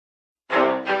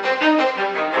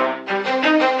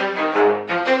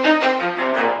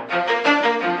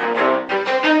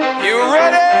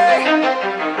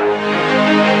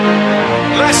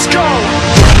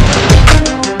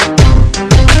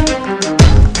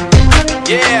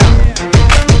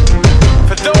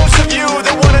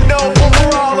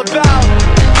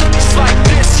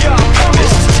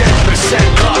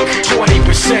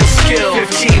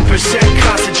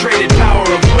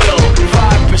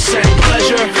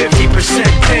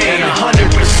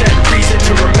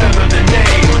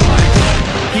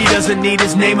doesn't need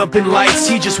his name up in lights.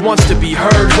 He just wants to be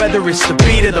heard, whether it's the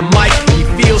beat or the mic. He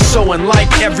feels so unlike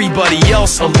everybody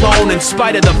else, alone, in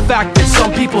spite of the fact that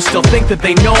some people still think that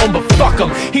they know him. But fuck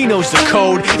him, he knows the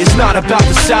code. It's not about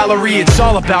the salary, it's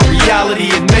all about reality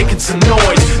and making some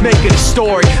noise, making a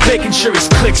story, making sure his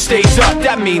click stays up.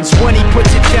 That means when he puts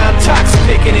it down, Tox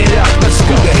picking it up. Let's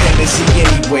go. Who the hell is he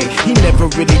anyway? He never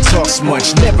really talks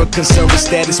much, never concerned with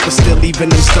status, but still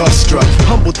even him starstruck.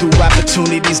 Humble through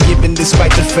opportunities given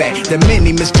despite the fact that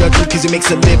many misjudge him cause he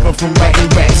makes a living from writing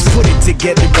raps. Put it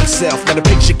together himself, got a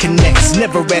picture connects,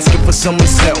 never asking for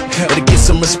someone's help or to get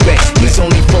some respect. He's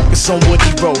only focused on what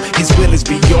he wrote, his will is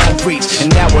beyond reach,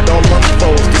 and now it all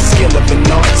unfolds, the skill of an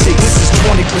artist. This is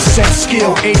 20%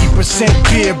 skill, 80%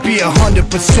 fear, be 100%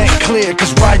 clear,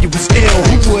 cause Ryu was ill.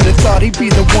 Who would've thought he'd be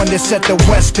the one that set the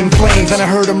West in flames? And I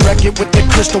heard him wreck it with the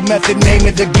crystal method, name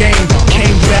of the game.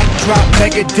 Came back, dropped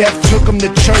Megadeth, took him to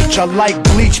church. I like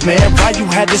Bleach, man. Ryu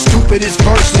had the stupidest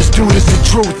verse, this dude is the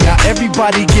truth. Now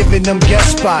everybody giving them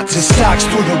guest spots and stocks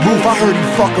through the roof. I heard he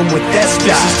fucking with that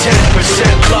stock. This is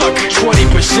 10% luck,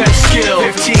 20% skill,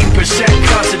 15%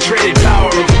 concentrated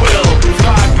power of will,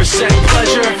 5%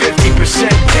 pleasure, 50%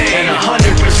 pain, and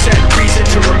 100% reason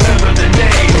to remember the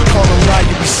name. They call him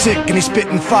Ryu, he's sick and he's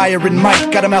spitting fire. And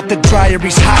Mike got him out the dryer,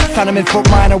 he's hot. Found him in Fort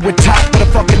Minor with top, but a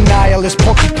fucking nihilist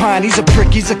porcupine. He's a prick,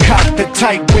 he's a cop. The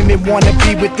type women wanna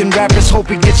be within rappers, hope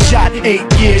he gets shot. 8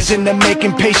 years in the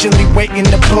making, patiently waiting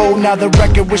to blow. Now the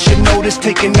record with your notice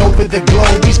taking over the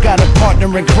globe. He's got a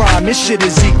partner in crime, his shit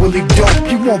is equally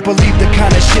dope. You won't believe the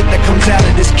kind of shit that comes out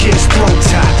of this kid's throat.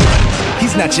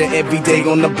 He's not your everyday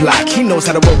on the block. He knows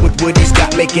how to work with what he's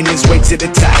got, making his way to the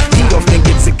top. He often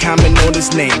gets a comment on his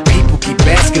name. People keep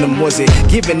asking him, was it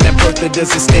given that birth that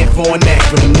doesn't stand for an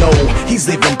acronym? No, he's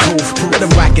living proof. Let him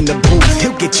rock in the booth.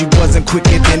 He'll get you buzzing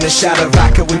quicker than a shot of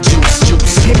vodka with juice.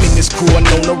 Him and his crew are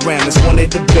known around as one of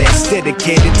the best,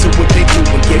 dedicated to what they do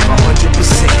and give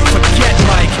 100%. Forget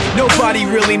Mike, nobody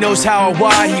really knows how or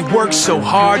why he works so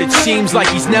hard. It seems like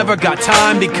he's never got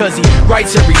time, because he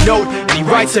writes every note and he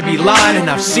writes every line. And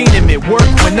I've seen him at work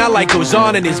when that light goes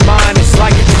on in his mind. It's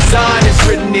like a design is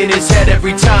written in his head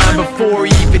every time, before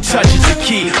he even touches a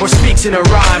key or speaks in a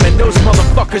rhyme. And those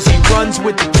motherfuckers he runs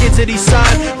with, the kids that he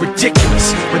signed,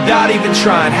 ridiculous, without even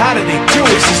trying. How do they do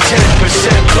it? This is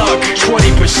 10% luck,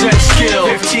 20%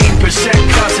 skill, 15%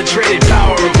 concentrated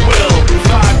power of will,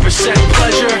 5%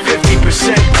 pleasure,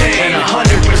 50% pain, and 100%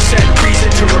 reason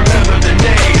to remember